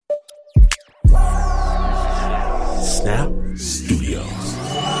Snap Studios.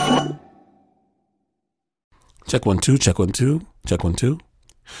 Check 1 2, check 1 2, check 1 2.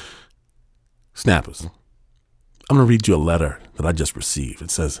 Snappers, I'm going to read you a letter that I just received. It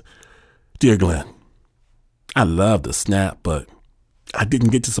says, Dear Glenn, I love the Snap, but I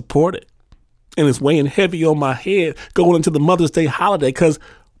didn't get to support it. And it's weighing heavy on my head going into the Mother's Day holiday because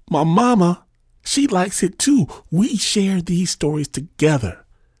my mama, she likes it too. We share these stories together.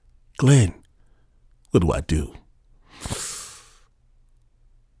 Glenn, what do I do?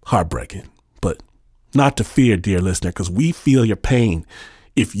 Heartbreaking, but not to fear, dear listener, because we feel your pain.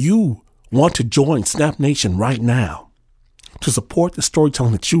 If you want to join Snap Nation right now to support the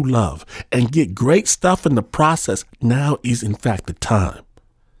storytelling that you love and get great stuff in the process, now is in fact the time.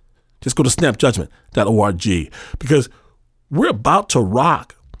 Just go to snapjudgment.org because we're about to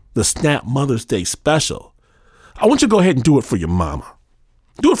rock the Snap Mother's Day special. I want you to go ahead and do it for your mama.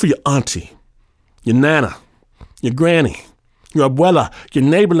 Do it for your auntie, your nana, your granny, your abuela, your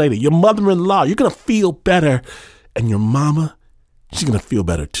neighbor lady, your mother-in-law. You're going to feel better. And your mama, she's going to feel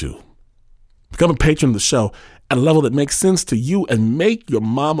better too. Become a patron of the show at a level that makes sense to you and make your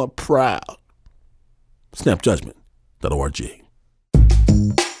mama proud. Snapjudgment.org.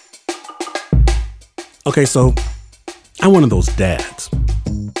 Okay, so I'm one of those dads.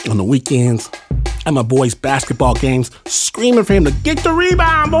 On the weekends, at my boys' basketball games, screaming for him to get the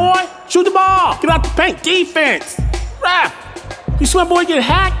rebound, boy. Shoot the ball. Get out the paint. Defense. Ref. You see my boy get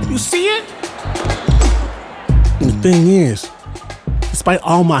hacked? You see it? And the thing is, despite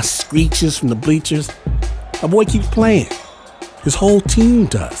all my screeches from the bleachers, my boy keeps playing. His whole team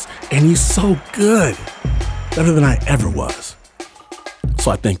does. And he's so good. Better than I ever was.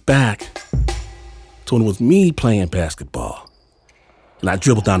 So I think back to when it was me playing basketball. And I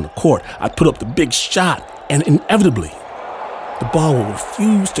dribbled down the court. I put up the big shot. And inevitably, the ball will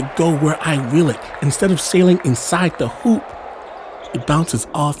refuse to go where I will it. Instead of sailing inside the hoop, it bounces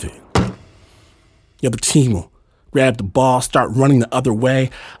off it. The other team will grab the ball, start running the other way.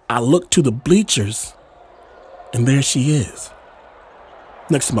 I look to the bleachers, and there she is,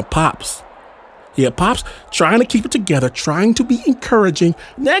 next to my pops. Yeah, Pops trying to keep it together, trying to be encouraging.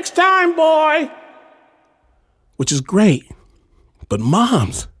 Next time, boy! Which is great. But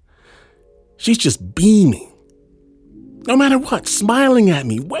Mom's, she's just beaming. No matter what, smiling at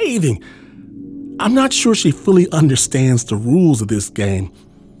me, waving. I'm not sure she fully understands the rules of this game,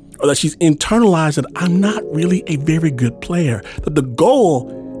 or that she's internalized that I'm not really a very good player, that the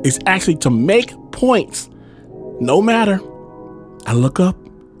goal is actually to make points. No matter. I look up,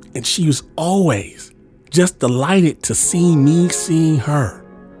 and she was always just delighted to see me seeing her.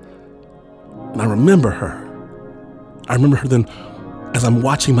 And I remember her. I remember her then as I'm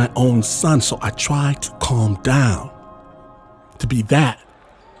watching my own son, so I try to calm down, to be that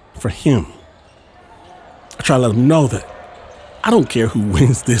for him. I try to let him know that I don't care who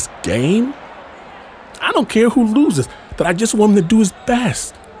wins this game. I don't care who loses, that I just want him to do his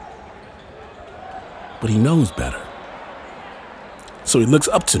best. But he knows better. So he looks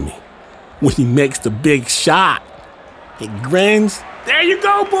up to me when he makes the big shot. He grins. There you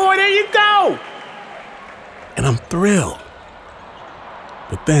go, boy, there you go. And I'm thrilled.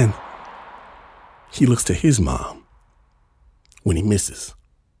 But then he looks to his mom when he misses.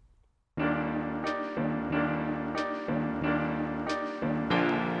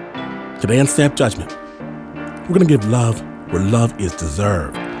 Today on Snap Judgment, we're going to give love where love is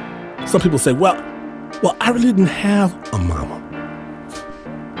deserved. Some people say, well, I really didn't have a mama.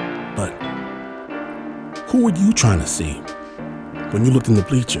 But who were you trying to see when you looked in the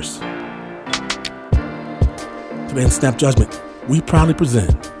bleachers? Today on Snap Judgment, we proudly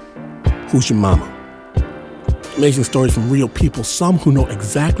present Who's Your Mama? Amazing stories from real people, some who know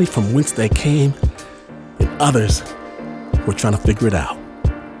exactly from whence they came, and others who are trying to figure it out.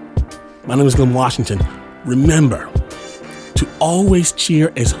 My name is Glenn Washington. Remember to always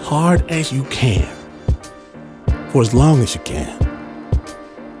cheer as hard as you can, for as long as you can,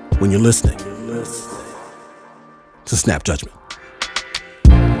 when you're listening to Snap Judgment.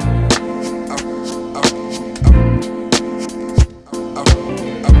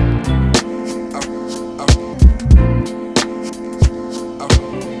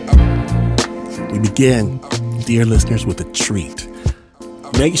 We begin, dear listeners, with a treat.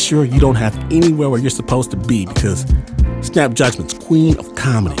 Make sure you don't have anywhere where you're supposed to be, because Snap Judgment's queen of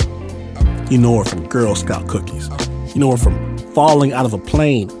comedy. You know her from Girl Scout cookies. You know her from falling out of a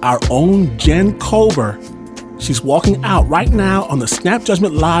plane. Our own Jen Kober. She's walking out right now on the Snap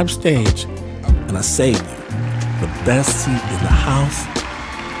Judgment live stage. And I saved you the best seat in the house.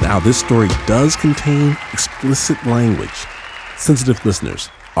 Now, this story does contain explicit language. Sensitive listeners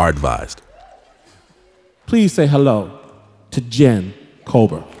are advised. please say hello to Jen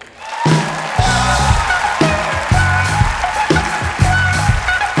Colbert.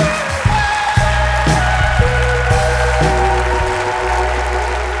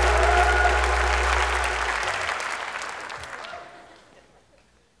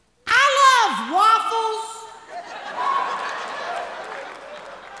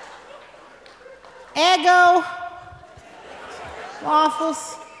 Eggo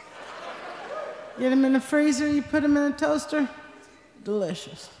waffles. Get them in the freezer, you put them in the toaster.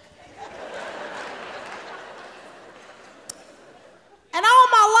 Delicious. And all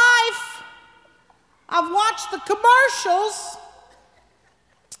my life, I've watched the commercials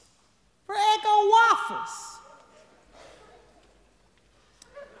for Eggo waffles.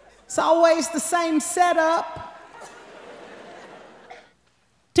 It's always the same setup.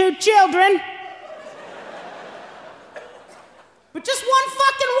 2 children. But just one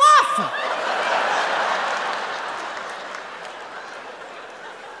fucking waffle.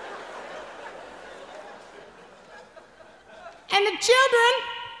 And the children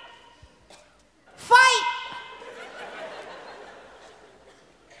fight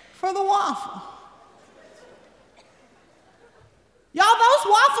for the waffle. Y'all, those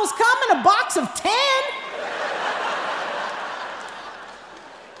waffles come in a box of 10.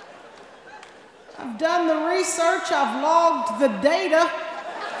 I've done the research, I've logged the data.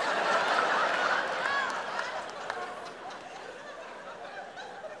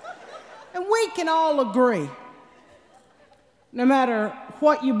 And we can all agree, no matter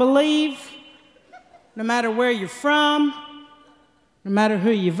what you believe, no matter where you're from, no matter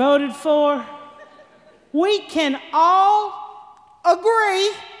who you voted for, we can all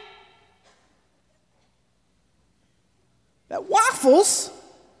agree that waffles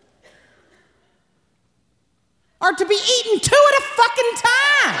are to be eaten 2 at a fucking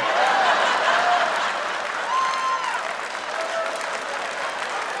time.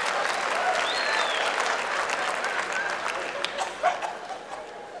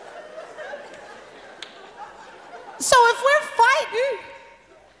 So if we're fighting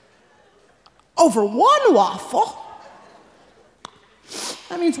over one waffle,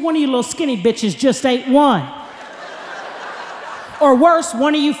 that means one of you little skinny bitches just ate one. Or worse,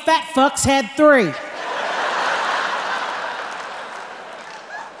 one of you fat fucks had 3.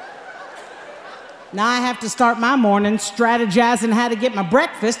 Now I have to start my morning strategizing how to get my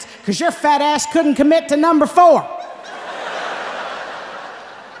breakfast because your fat ass couldn't commit to number 4.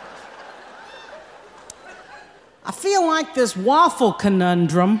 I feel like this waffle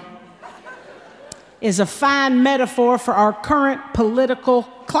conundrum is a fine metaphor for our current political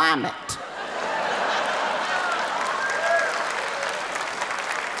climate.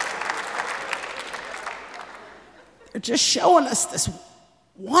 They're just showing us this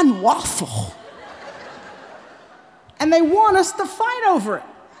one waffle. And they want us to fight over it.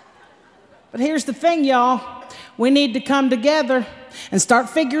 But here's the thing, y'all. We need to come together and start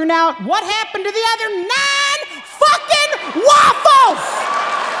figuring out what happened to the other 9 fucking waffles!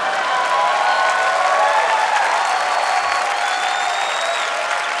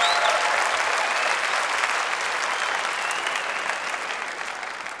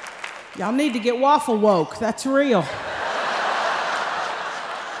 Y'all need to get waffle woke. That's real.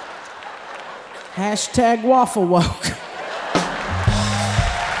 Hashtag waffle woke.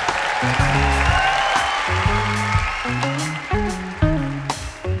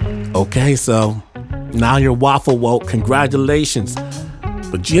 Okay, so now you're waffle woke. Congratulations.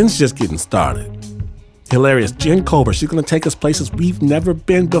 But Jen's just getting started. Hilarious. Jen Colbert, she's going to take us places we've never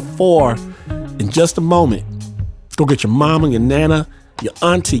been before in just a moment. Go get your mama, your nana, your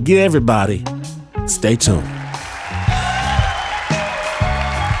auntie, get everybody. Stay tuned.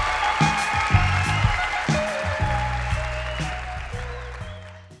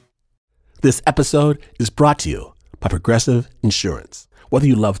 This episode is brought to you by Progressive Insurance. Whether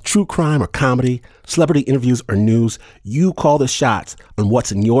you love true crime or comedy, celebrity interviews or news, you call the shots on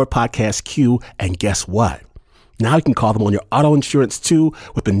what's in your podcast queue, and guess what? Now you can call them on your auto insurance too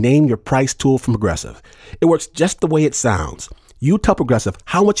with the Name Your Price tool from Progressive. It works just the way it sounds. You tell Progressive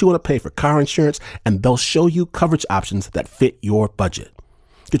how much you want to pay for car insurance, and they'll show you coverage options that fit your budget.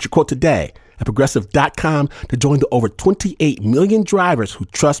 Get your quote today at Progressive.com to join the over 28 million drivers who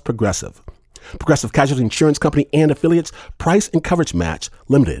trust Progressive. Progressive Casualty Insurance Company and affiliates. Price and coverage match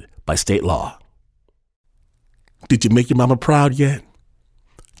limited by state law. Did you make your mama proud yet?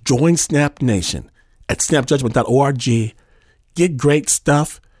 Join Snap Nation at snapjudgment.org. Get great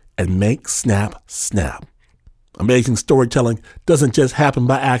stuff and make Snap snap. Amazing storytelling doesn't just happen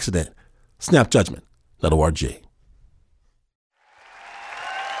by accident. Snapjudgment.org.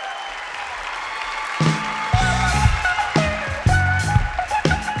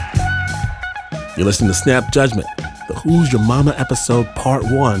 You're listening to Snap Judgment, the Who's Your Mama episode, part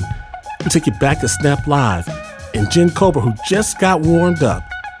 1. We take you back to Snap Live and Jen Cobra, who just got warmed up,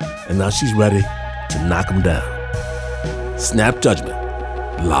 and now she's ready to knock them down. Snap Judgment,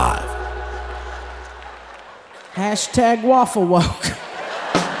 live. Hashtag waffle woke.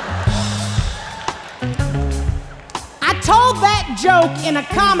 I told that joke in a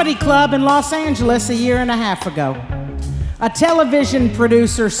comedy club in Los Angeles a year and a half ago. A television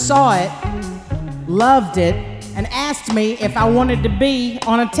producer saw it, loved it, and asked me if I wanted to be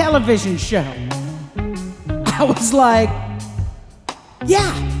on a television show. I was like,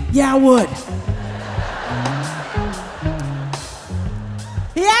 yeah, I would.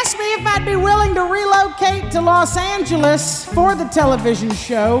 He asked me if I'd be willing to relocate to Los Angeles for the television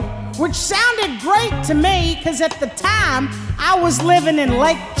show, which sounded great to me because at the time I was living in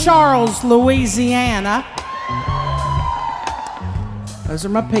Lake Charles, Louisiana. Those are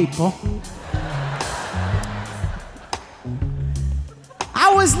my people.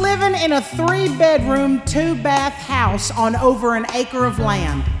 I was living in a 3-bedroom, 2-bath house on over an acre of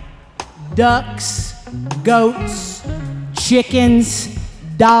land. Ducks, goats, chickens,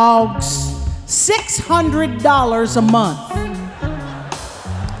 dogs, $600 a month.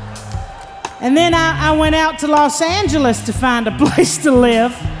 And then I went out to Los Angeles to find a place to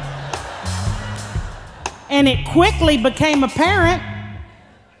live. And it quickly became apparent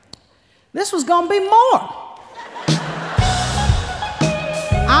this was gonna be more.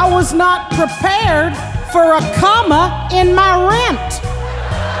 I was not prepared for a comma in my rent.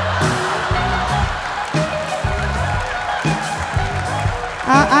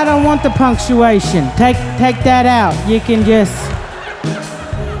 I don't want the punctuation. Take that out. You can just...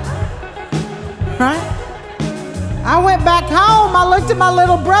 Right? I went back home. I looked at my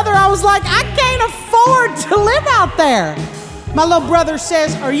little brother. I was like, I can't afford to live out there. My little brother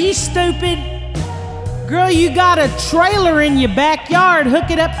says, are you stupid? Girl, you got a trailer in your backyard.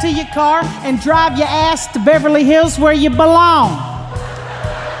 Hook it up to your car and drive your ass to Beverly Hills where you belong.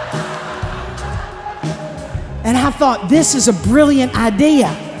 And I thought, this is a brilliant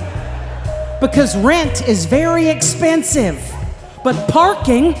idea because rent is very expensive, but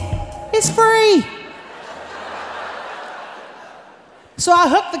parking is free. So I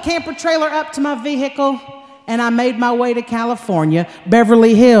hooked the camper trailer up to my vehicle and I made my way to California,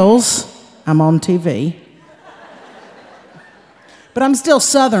 Beverly Hills. I'm on TV. But I'm still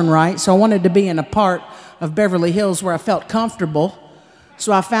Southern, right? So I wanted to be in a part of Beverly Hills where I felt comfortable.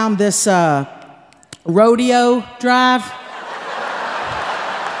 So I found this rodeo drive.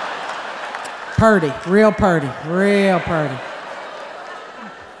 Purdy, real purdy.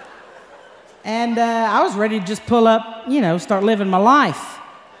 And I was ready to just pull up, start living my life.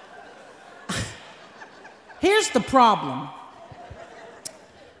 Here's the problem.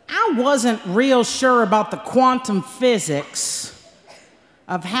 I wasn't real sure about the quantum physics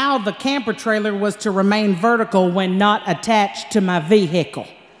of how the camper trailer was to remain vertical when not attached to my vehicle.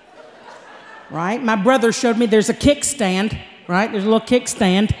 Right? My brother showed me there's a kickstand, right? There's a little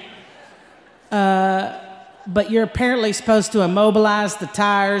kickstand. But you're apparently supposed to immobilize the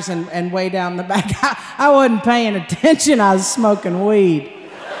tires and way down the back. I wasn't paying attention. I was smoking weed.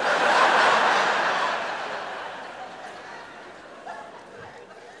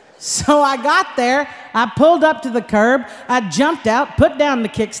 So I got there, I pulled up to the curb, I jumped out, put down the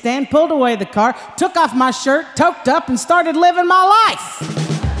kickstand, pulled away the car, took off my shirt, toked up, and started living my life.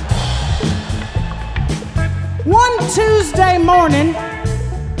 One Tuesday morning,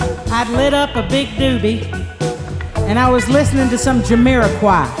 I'd lit up a big doobie, and I was listening to some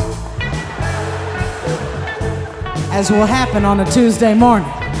Jamiroquai, as will happen on a Tuesday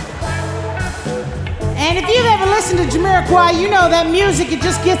morning. And if you've ever listened to Jamiroquai, you know that music, it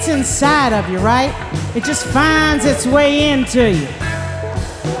just gets inside of you, right? It just finds its way into you.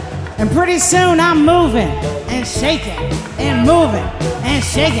 And pretty soon I'm moving and shaking and moving and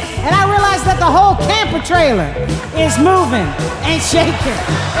shaking. And I realized that the whole camper trailer is moving and shaking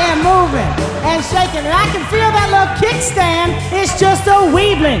and moving and shaking. And I can feel that little kickstand is just a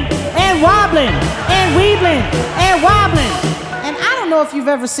weebling and wobbling and weebling and wobbling. And I don't know if you've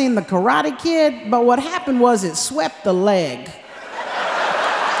ever seen The Karate Kid, but what happened was it swept the leg.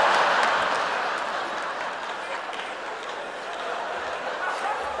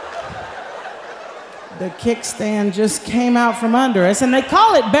 The kickstand just came out from under us, and they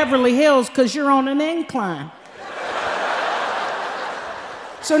call it Beverly Hills because you're on an incline.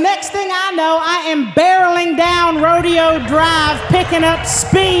 So next thing I know, I am barreling down Rodeo Drive, picking up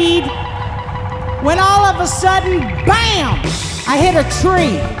speed, when all of a sudden, bam, I hit a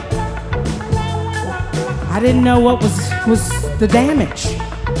tree. I didn't know what was the damage.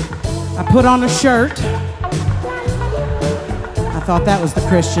 I put on a shirt. I thought that was the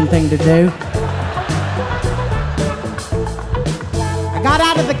Christian thing to do. I got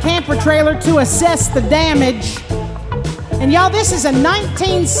out of the camper trailer to assess the damage. And y'all, this is a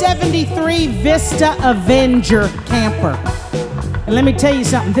 1973 Vista Avenger camper. And let me tell you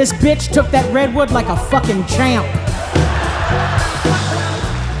something, this bitch took that redwood like a fucking champ.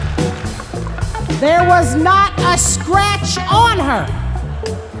 There was not a scratch on her,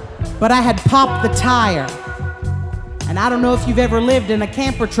 but I had popped the tire. And I don't know if you've ever lived in a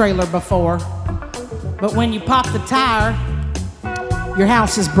camper trailer before, but when you pop the tire, your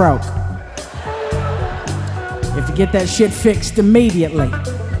house is broke. You have to get that shit fixed immediately.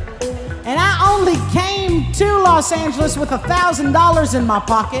 And I only came to Los Angeles with $1,000 in my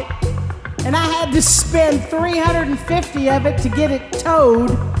pocket, and I had to spend $350 of it to get it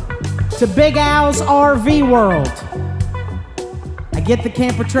towed to Big Al's RV World. I get the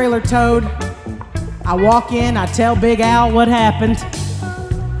camper trailer towed. I walk in, I tell Big Al what happened.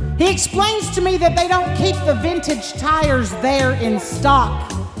 He explains to me that they don't keep the vintage tires there in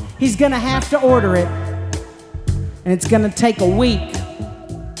stock. He's gonna have to order it, and it's gonna take a week.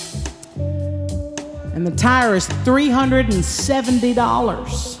 And the tire is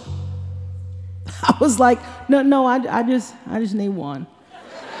 $370. I was like, no, I just need one.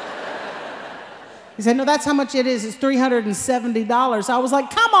 He said, no, that's how much it is. It's $370. I was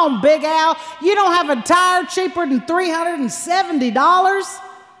like, come on, Big Al. You don't have a tire cheaper than $370?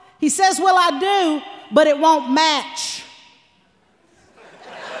 He says, well, I do, but it won't match.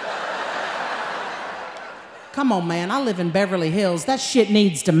 Come on, man. I live in Beverly Hills. That shit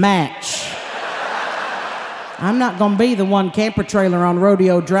needs to match. I'm not going to be the one camper trailer on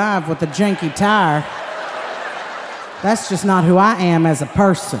Rodeo Drive with a janky tire. That's just not who I am as a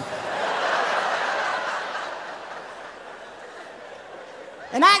person.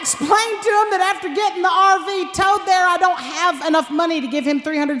 And I explained to him that after getting the RV towed there, I don't have enough money to give him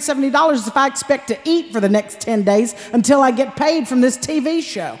 $370 if I expect to eat for the next 10 days until I get paid from this TV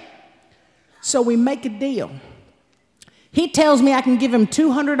show. So we make a deal. He tells me I can give him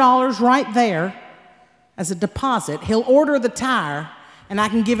 $200 right there as a deposit. He'll order the tire, and I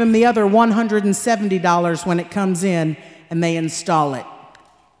can give him the other $170 when it comes in and they install it.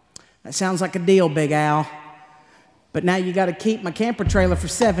 That sounds like a deal, Big Al. But now you got to keep my camper trailer for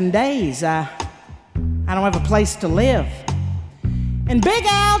 7 days. I don't have a place to live. And Big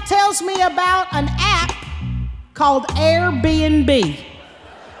Al tells me about an app called Airbnb.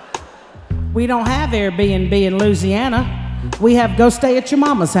 We don't have Airbnb in Louisiana. We have go stay at your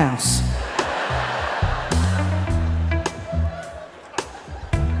mama's house.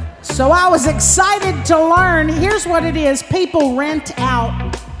 So I was excited to learn. Here's what it is. People rent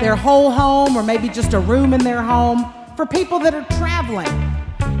out their whole home or maybe just a room in their home for people that are traveling.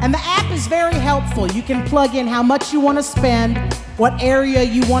 And the app is very helpful. You can plug in how much you want to spend, what area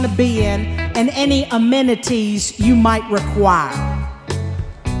you want to be in, and any amenities you might require.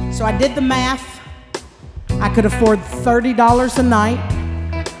 So I did the math. I could afford $30 a night.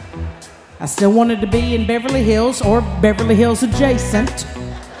 I still wanted to be in Beverly Hills or Beverly Hills adjacent.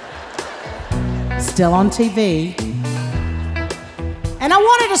 Still on TV. And I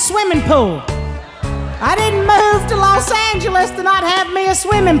wanted a swimming pool. I didn't move to Los Angeles to not have me a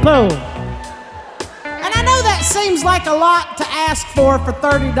swimming pool. And I know that seems like a lot to ask for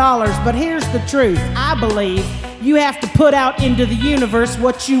 $30, but here's the truth. I believe you have to put out into the universe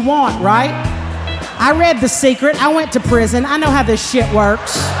what you want, right? I read The Secret. I went to prison. I know how this shit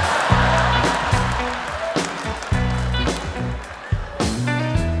works.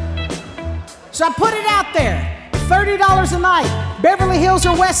 So I put it out there. $30 a night. Beverly Hills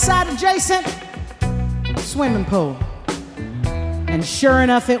or West Side adjacent. Swimming pool. And sure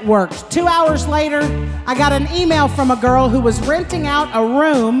enough, it worked. 2 hours later, I got an email from a girl who was renting out a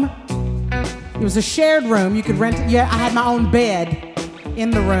room. It was a shared room. You could rent it. Yeah, I had my own bed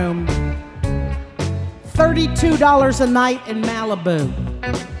in the room. $32 a night in Malibu.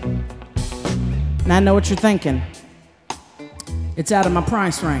 And I know what you're thinking. It's out of my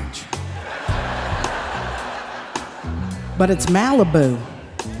price range. But it's Malibu.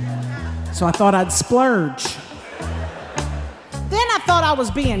 So I thought I'd splurge. Then I thought I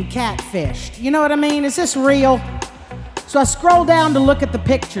was being catfished. You know what I mean? Is this real? So I scroll down to look at the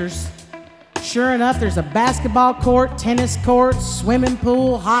pictures. Sure enough, there's a basketball court, tennis court, swimming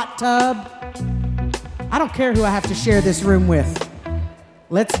pool, hot tub. I don't care who I have to share this room with.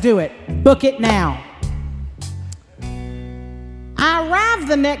 Let's do it. Book it now. I arrive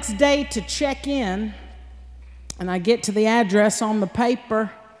the next day to check in, and I get to the address on the paper.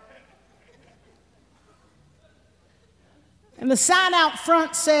 And the sign out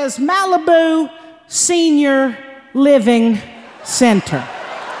front says Malibu Senior Living Center.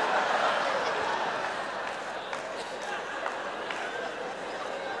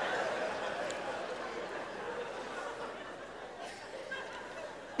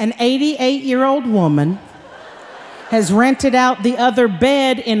 An 88-year-old woman has rented out the other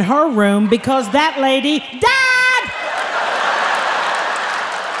bed in her room because that lady died!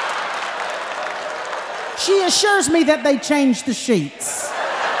 She assures me that they changed the sheets.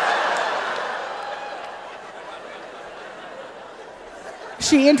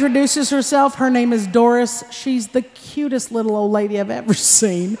 She introduces herself. Her name is Doris. She's the cutest little old lady I've ever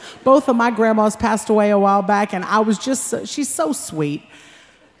seen. Both of my grandmas passed away a while back, and I was just, she's so sweet.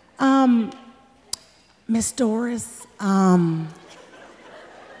 Miss Doris, aren't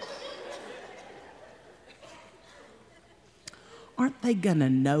they gonna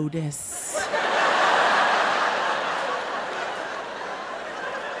notice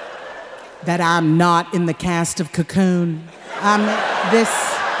that I'm not in the cast of Cocoon?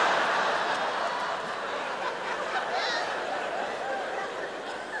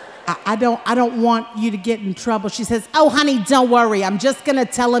 I don't want you to get in trouble. She says, oh, honey, don't worry. I'm just gonna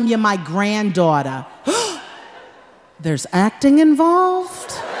tell him you're my granddaughter. There's acting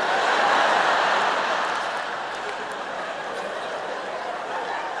involved?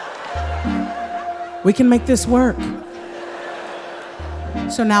 We can make this work.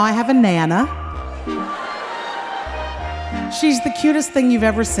 So now I have a Nana. She's the cutest thing you've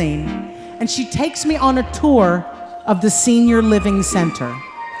ever seen. And she takes me on a tour of the Senior Living Center.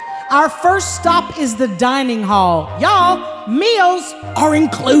 Our first stop is the dining hall. Y'all, meals are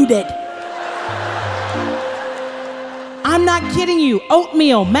included. I'm not kidding you.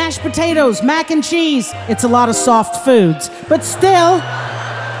 Oatmeal, mashed potatoes, mac and cheese. It's a lot of soft foods, but still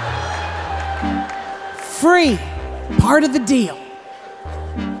free. Part of the deal.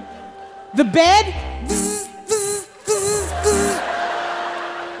 The bed.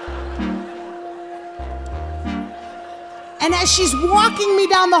 And as she's walking me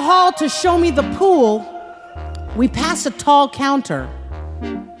down the hall to show me the pool, we pass a tall counter.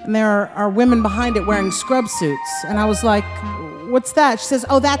 And there are women behind it wearing scrub suits. And I was like, what's that? She says,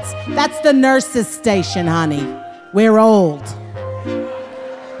 oh, that's the nurse's station, honey. We're old.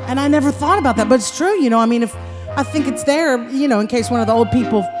 And I never thought about that, but it's true, you know. I mean, if I think it's there, you know, in case one of the old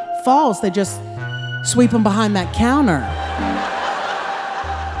people falls, they just sweep them behind that counter.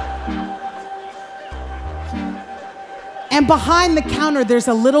 And behind the counter, there's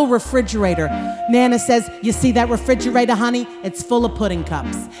a little refrigerator. Nana says, you see that refrigerator, honey? It's full of pudding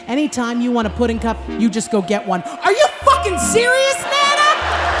cups. Anytime you want a pudding cup, you just go get one. Are you fucking serious, Nana?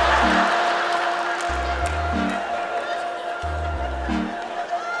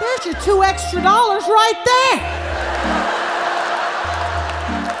 There's your $2 extra right there.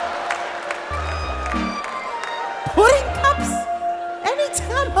 Pudding cups?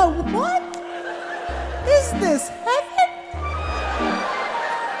 Anytime I want? Is this heaven?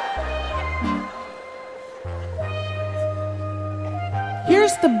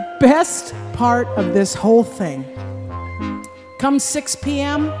 Here's the best part of this whole thing. Come 6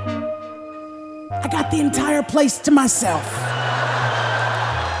 p.m., I got the entire place to myself.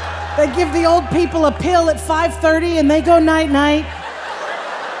 They give the old people a pill at 5:30 and they go night-night.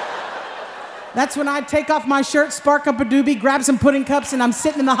 That's when I take off my shirt, spark up a doobie, grab some pudding cups, and I'm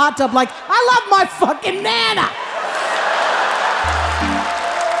sitting in the hot tub like, I love my fucking Nana!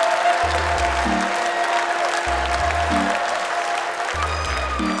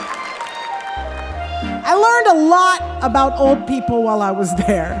 I learned a lot about old people while I was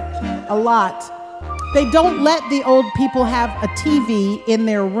there. A lot. They don't let the old people have a TV in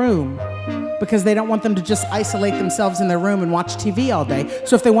their room because they don't want them to just isolate themselves in their room and watch TV all day.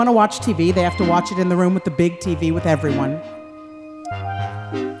 So if they want to watch TV, they have to watch it in the room with the big TV with everyone.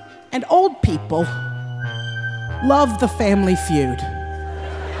 And old people love the Family Feud.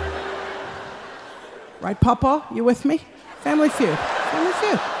 Right, Papa? You with me? Family Feud. Family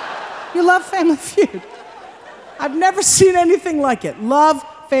Feud. You love Family Feud. I've never seen anything like it. Love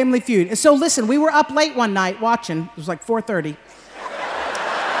Family Feud. So listen, we were up late one night watching. It was like 4:30.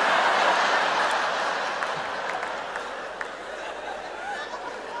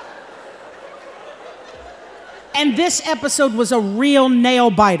 And this episode was a real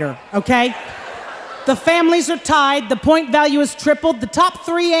nail biter, okay? The families are tied. The point value is tripled. The top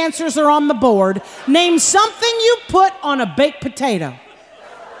 3 answers are on the board. Name something you put on a baked potato.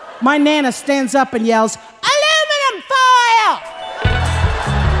 My Nana stands up and yells, aluminum foil!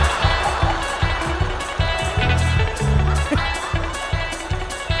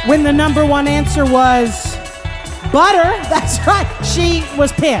 When the number 1 answer was Butter, that's right, she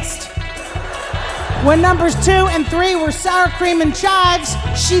was pissed. When numbers 2 and 3 were sour cream and chives,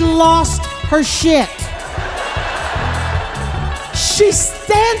 she lost her shit. She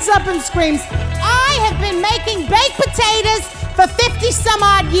stands up and screams, I have been making baked potatoes for 50 some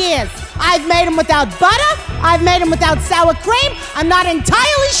odd years. I've made them without butter, I've made them without sour cream, I'm not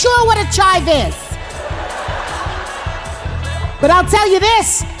entirely sure what a chive is. But I'll tell you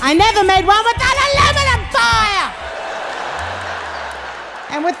this, I never made one without aluminum foil.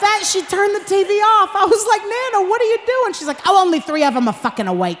 And with that, she turned the TV off. I was like, Nana, what are you doing? She's like, oh, only 3 of them are fucking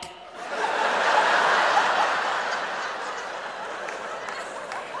awake.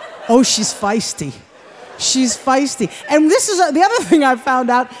 Oh, she's feisty. She's feisty. And this is the other thing I found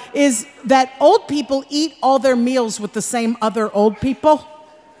out is that old people eat all their meals with the same other old people.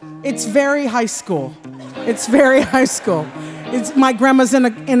 It's very high school. It's very high school. It's my grandma's in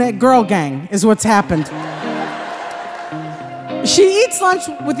a girl gang is what's happened. She eats lunch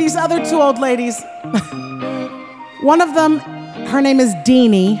with these other 2 old ladies. One of them, her name is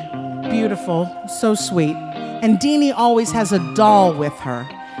Deanie. Beautiful, so sweet. And Deanie always has a doll with her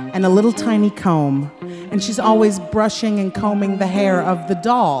and a little tiny comb. And she's always brushing and combing the hair of the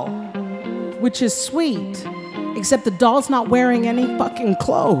doll, which is sweet, except the doll's not wearing any fucking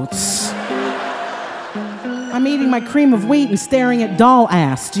clothes. I'm eating my cream of wheat and staring at doll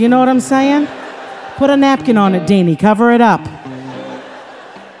ass. Do you know what I'm saying? Put a napkin on it, Deanie. Cover it up.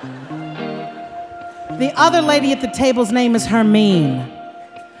 The other lady at the table's name is Hermine.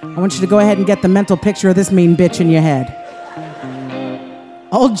 I want you to go ahead and get the mental picture of this mean bitch in your head.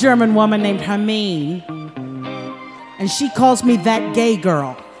 Old German woman named Hermine, and she calls me that gay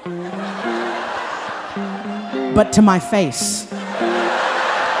girl. But to my face.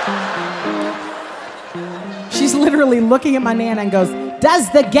 She's literally looking at my Nana and goes, does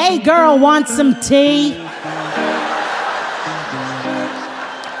the gay girl want some tea?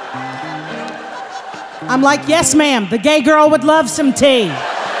 I'm like, yes, ma'am, the gay girl would love some tea.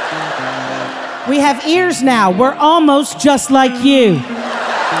 We have ears now. We're almost just like you.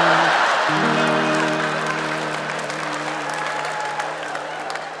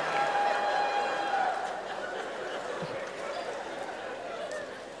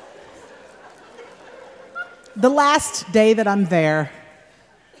 The last day that I'm there,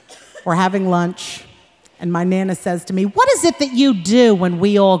 we're having lunch, and my Nana says to me, what is it that you do when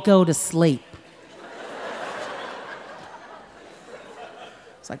we all go to sleep?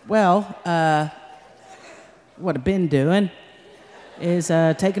 It's like, well, what I've been doing is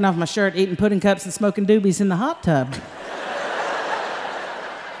taking off my shirt, eating pudding cups, and smoking doobies in the hot tub.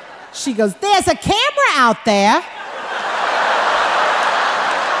 She goes, there's a camera out there.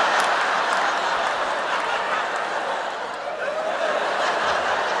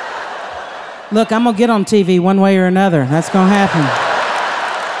 Look, I'm gonna get on TV one way or another. That's gonna happen.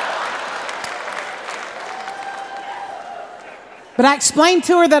 But I explained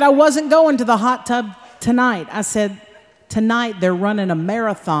to her that I wasn't going to the hot tub tonight. I said, tonight they're running a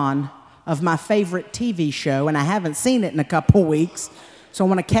marathon of my favorite TV show, and I haven't seen it in a couple weeks, so I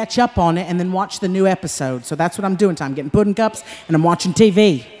want to catch up on it and then watch the new episode. So that's what I'm doing. I'm getting pudding cups, and I'm watching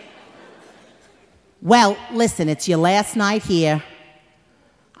TV. Well, listen, it's your last night here.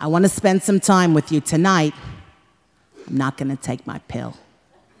 I want to spend some time with you tonight. I'm not going to take my pill.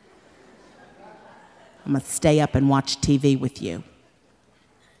 I'm going to stay up and watch TV with you.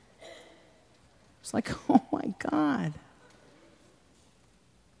 It's like, oh my God.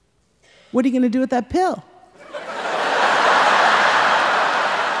 What are you going to do with that pill?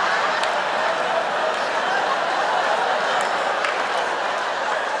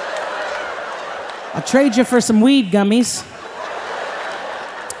 I'll trade you for some weed gummies.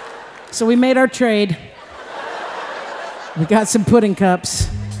 So we made our trade. We got some pudding cups,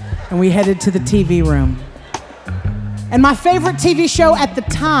 and we headed to the TV room. And my favorite TV show at the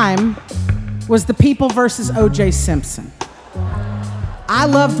time was The People vs. O.J. Simpson. I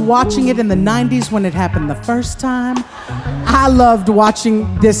loved watching it in the 90s when it happened the first time. I loved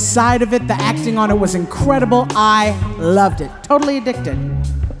watching this side of it. The acting on it was incredible. I loved it. Totally addicted.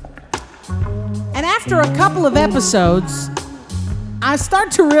 And after a couple of episodes, I start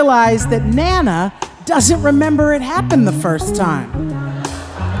to realize that Nana doesn't remember it happened the first time.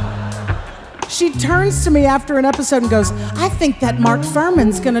 She turns to me after an episode and goes, I think that Mark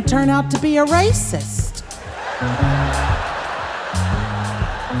Fuhrman's gonna turn out to be a racist.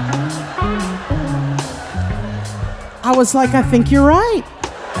 I was like, I think you're right.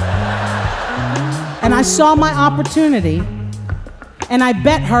 And I saw my opportunity, and I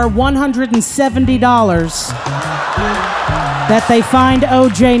bet her $170 that they find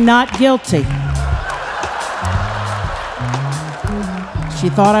OJ not guilty. She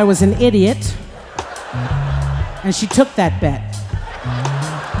thought I was an idiot, and she took that bet.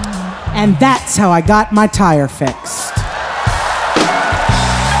 And that's how I got my tire fixed.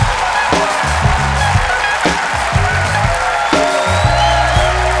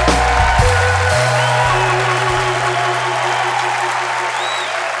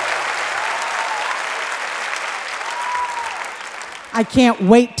 I can't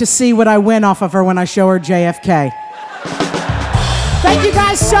wait to see what I win off of her when I show her JFK. Thank you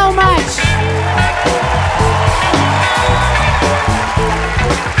guys so much.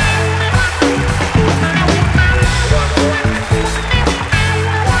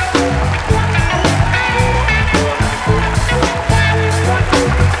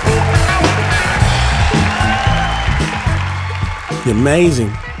 The amazing,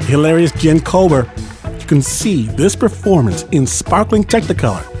 hilarious Jen Kober. You can see this performance in sparkling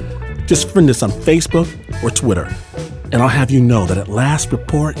Technicolor. Just friend us on Facebook or Twitter. And I'll have you know that at last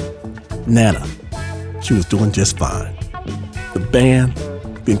report, Nana, she was doing just fine. The band,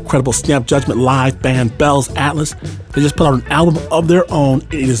 the incredible Snap Judgment live band Bell's Atlas, they just put out an album of their own.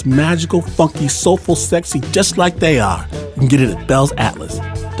 It is magical, funky, soulful, sexy, just like they are. You can get it at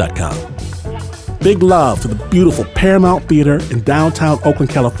bellsatlas.com. Big love to the beautiful Paramount Theater in downtown Oakland,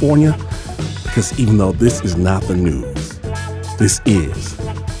 California, because even though this is not the news, this is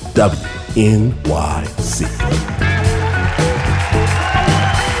WNYC.